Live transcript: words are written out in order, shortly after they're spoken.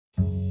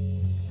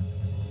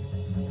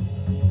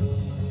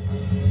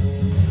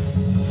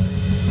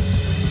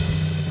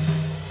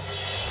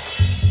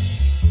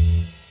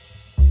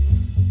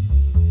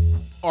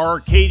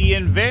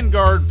Arcadian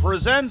Vanguard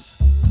presents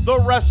The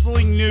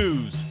Wrestling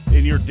News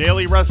in your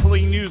daily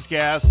wrestling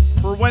newscast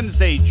for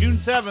Wednesday, June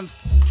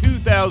 7th,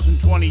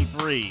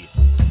 2023.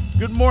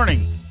 Good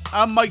morning,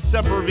 I'm Mike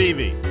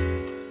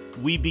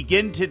Sempervive. We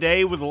begin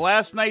today with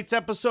last night's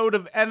episode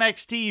of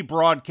NXT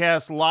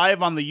broadcast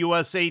live on the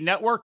USA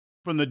Network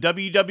from the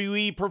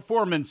WWE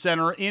Performance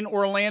Center in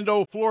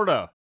Orlando,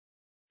 Florida.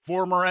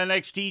 Former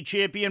NXT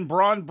champion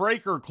Bron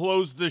Breakker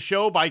closed the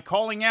show by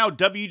calling out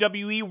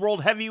WWE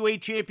World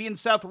Heavyweight Champion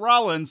Seth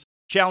Rollins,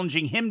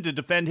 challenging him to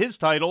defend his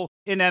title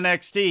in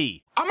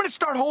NXT. I'm going to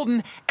start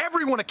holding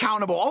everyone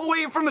accountable, all the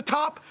way from the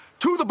top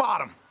to the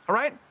bottom, all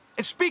right?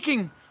 And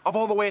speaking of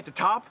all the way at the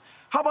top,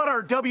 how about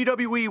our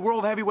WWE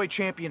World Heavyweight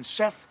Champion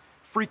Seth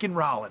freaking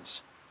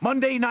Rollins?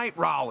 Monday Night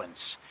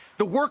Rollins,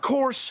 the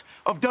workhorse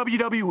of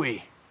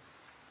WWE.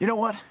 You know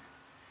what?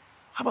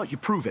 How about you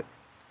prove it?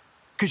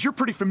 Because you're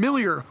pretty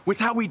familiar with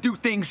how we do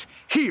things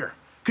here.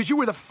 Because you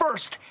were the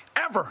first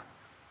ever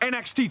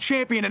NXT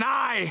champion, and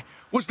I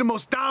was the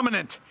most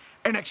dominant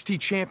NXT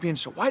champion.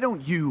 So why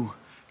don't you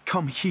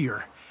come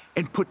here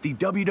and put the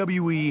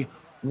WWE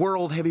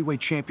World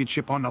Heavyweight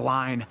Championship on the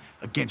line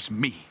against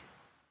me?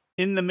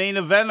 In the main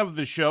event of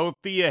the show,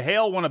 Thea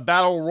Hale won a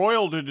battle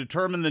royal to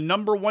determine the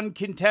number one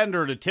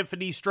contender to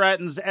Tiffany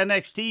Stratton's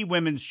NXT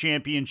Women's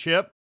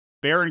Championship.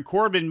 Baron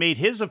Corbin made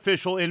his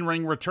official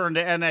in-ring return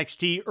to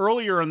NXT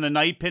earlier in the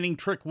night, pinning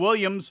Trick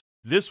Williams.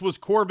 This was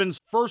Corbin's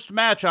first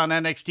match on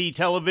NXT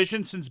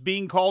television since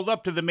being called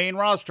up to the main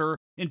roster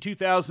in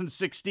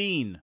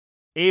 2016.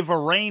 Ava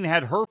Raine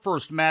had her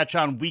first match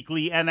on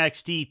weekly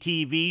NXT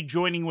TV,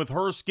 joining with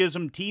her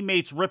Schism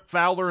teammates Rip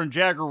Fowler and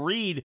Jagger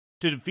Reed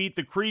to defeat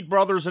the Creed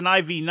brothers and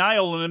Ivy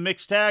Nile in a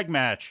mixed tag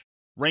match.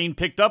 Raine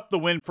picked up the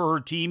win for her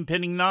team,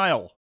 pinning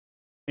Nile.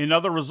 In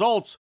other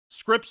results,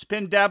 Scripps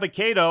pinned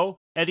Dabba-Kato,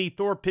 Eddie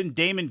Thorpe pinned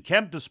Damon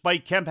Kemp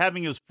despite Kemp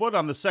having his foot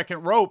on the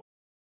second rope,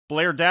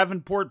 Blair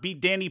Davenport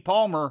beat Danny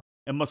Palmer,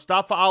 and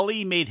Mustafa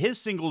Ali made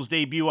his singles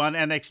debut on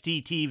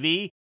NXT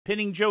TV,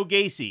 pinning Joe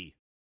Gacy.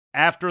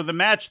 After the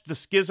match, the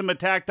Schism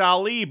attacked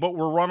Ali, but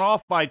were run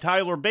off by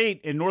Tyler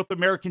Bate and North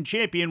American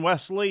champion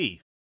Wes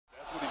Lee.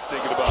 That's what he's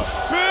thinking about.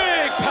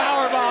 Big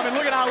powerbomb, and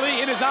look at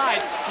Ali in his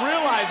eyes.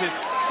 Realizes,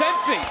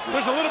 sensing,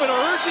 there's a little bit of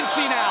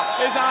urgency now,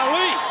 is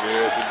Ali.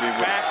 Yes, indeed.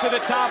 Back to the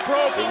top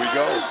rope. Here we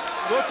go.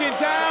 Looking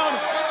down,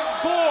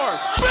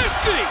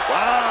 450.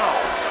 Wow.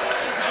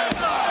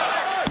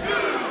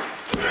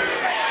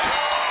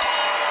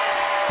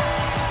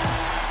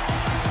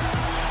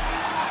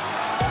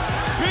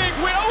 Big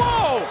win,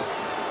 whoa!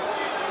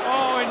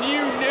 Oh, and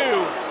you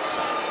knew,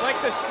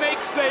 like the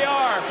snakes they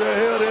are. The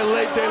hell, they're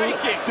late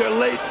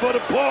for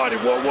the party.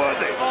 What were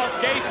they? Oh,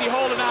 Gacy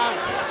holding on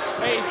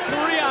a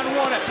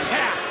 3-on-1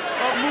 attack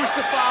of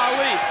Mustafa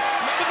Ali.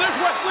 There's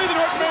Wes Lee, the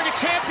North American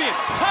champion.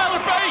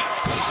 Tyler Bate.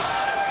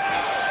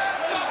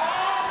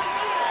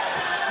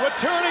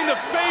 Returning the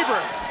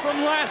favor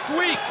from last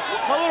week.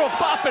 A little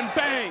bop and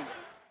bang.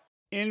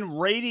 In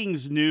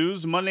ratings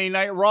news, Monday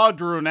Night Raw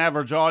drew an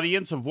average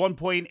audience of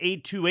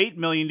 1.828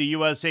 million to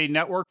USA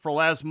Network for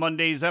last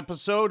Monday's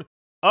episode,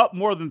 up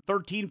more than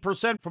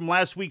 13% from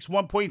last week's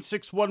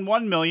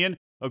 1.611 million,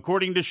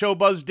 according to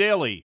Showbuzz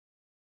Daily.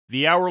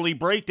 The hourly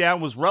breakdown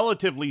was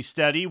relatively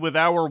steady, with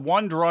Hour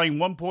 1 drawing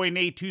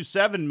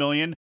 1.827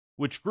 million,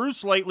 which grew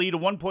slightly to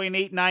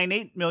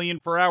 1.898 million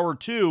for Hour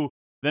 2,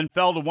 then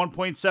fell to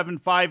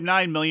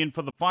 1.759 million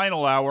for the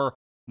final hour,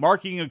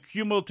 marking a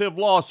cumulative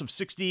loss of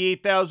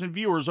 68,000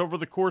 viewers over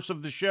the course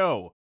of the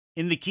show.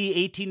 In the key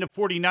 18 to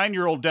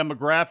 49-year-old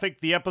demographic,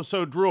 the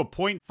episode drew a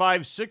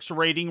 .56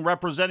 rating,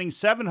 representing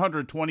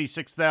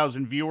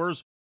 726,000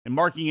 viewers, and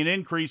marking an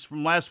increase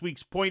from last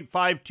week's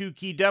 .52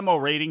 key demo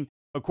rating,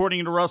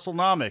 according to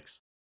WrestleNomics.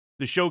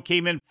 The show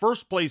came in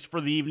first place for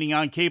the evening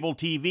on cable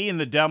TV in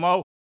the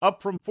demo, up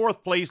from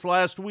fourth place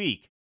last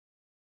week.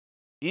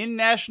 In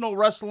National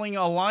Wrestling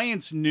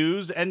Alliance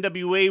news,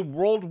 NWA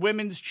World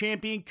Women's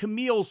Champion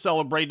Camille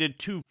celebrated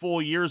 2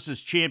 full years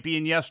as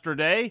champion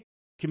yesterday.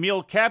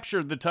 Camille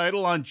captured the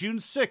title on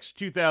June 6,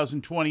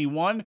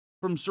 2021,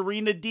 from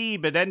Serena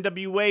Deeb at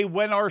NWA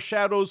When Our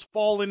Shadows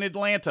Fall in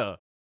Atlanta.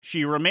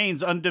 She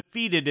remains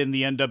undefeated in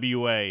the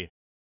NWA.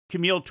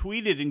 Camille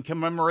tweeted in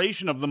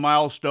commemoration of the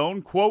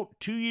milestone, quote,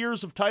 2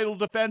 years of title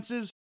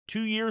defenses,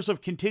 2 years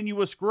of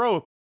continuous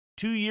growth,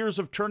 2 years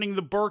of turning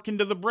the Burke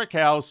into the Brick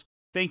House.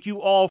 Thank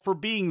you all for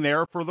being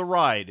there for the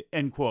ride,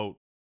 end quote.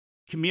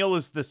 Camille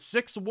is the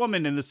 6th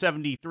woman in the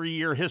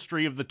 73-year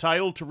history of the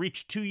title to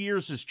reach 2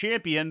 years as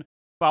champion,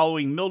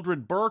 following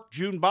Mildred Burke,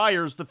 June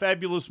Byers, the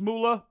Fabulous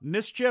Moolah,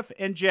 Mischief,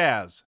 and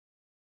Jazz.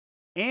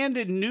 And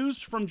in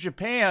news from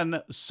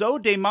Japan, So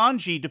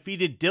Daimonji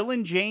defeated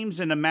Dylan James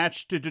in a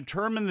match to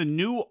determine the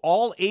new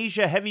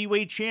All-Asia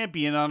Heavyweight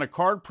Champion on a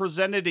card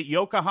presented at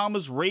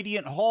Yokohama's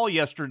Radiant Hall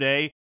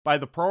yesterday by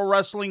the Pro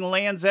Wrestling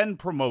Land's End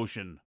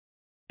promotion.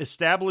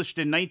 Established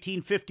in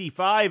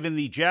 1955 in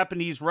the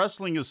Japanese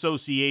Wrestling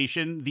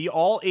Association, the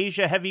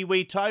All-Asia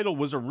Heavyweight title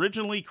was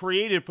originally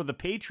created for the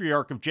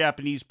patriarch of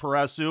Japanese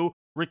Puresu,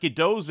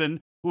 Rikidozan,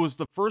 who was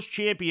the first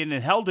champion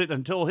and held it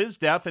until his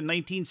death in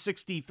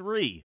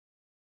 1963.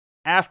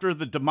 After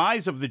the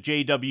demise of the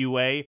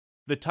JWA,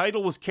 the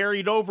title was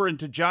carried over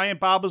into Giant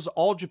Baba's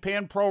All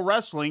Japan Pro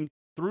Wrestling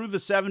through the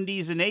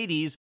 70s and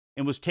 80s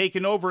and was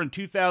taken over in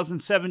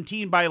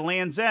 2017 by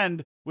Land's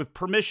End with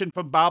permission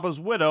from Baba's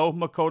widow,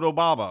 Makoto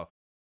Baba.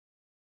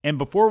 And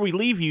before we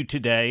leave you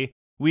today,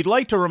 we'd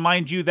like to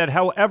remind you that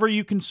however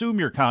you consume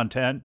your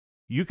content,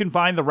 you can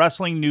find the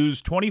wrestling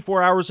news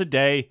 24 hours a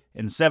day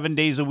and 7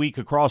 days a week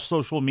across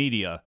social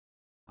media.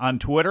 On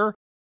Twitter,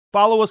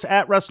 follow us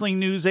at Wrestling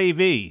News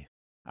AV.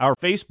 Our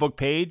Facebook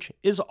page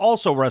is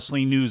also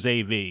Wrestling News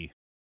AV.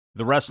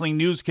 The Wrestling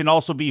News can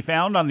also be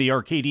found on the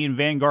Arcadian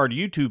Vanguard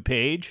YouTube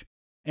page.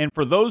 And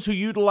for those who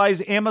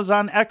utilize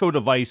Amazon Echo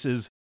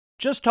devices,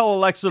 just tell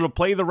Alexa to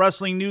play the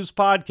Wrestling News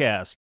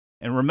podcast.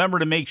 And remember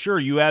to make sure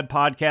you add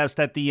podcast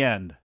at the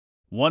end.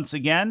 Once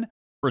again,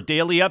 for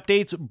daily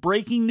updates,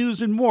 breaking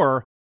news, and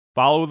more,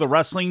 follow the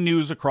Wrestling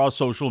News across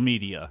social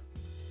media.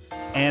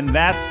 And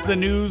that's the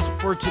news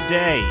for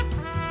today.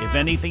 If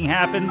anything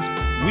happens,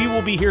 we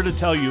will be here to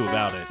tell you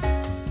about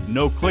it.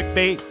 No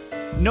clickbait,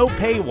 no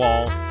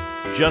paywall,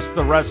 just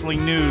the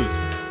Wrestling News.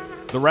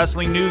 The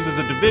Wrestling News is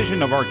a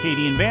division of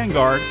Arcadian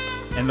Vanguard,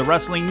 and the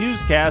Wrestling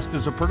Newscast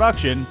is a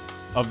production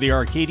of the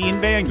Arcadian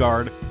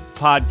Vanguard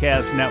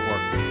Podcast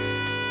Network.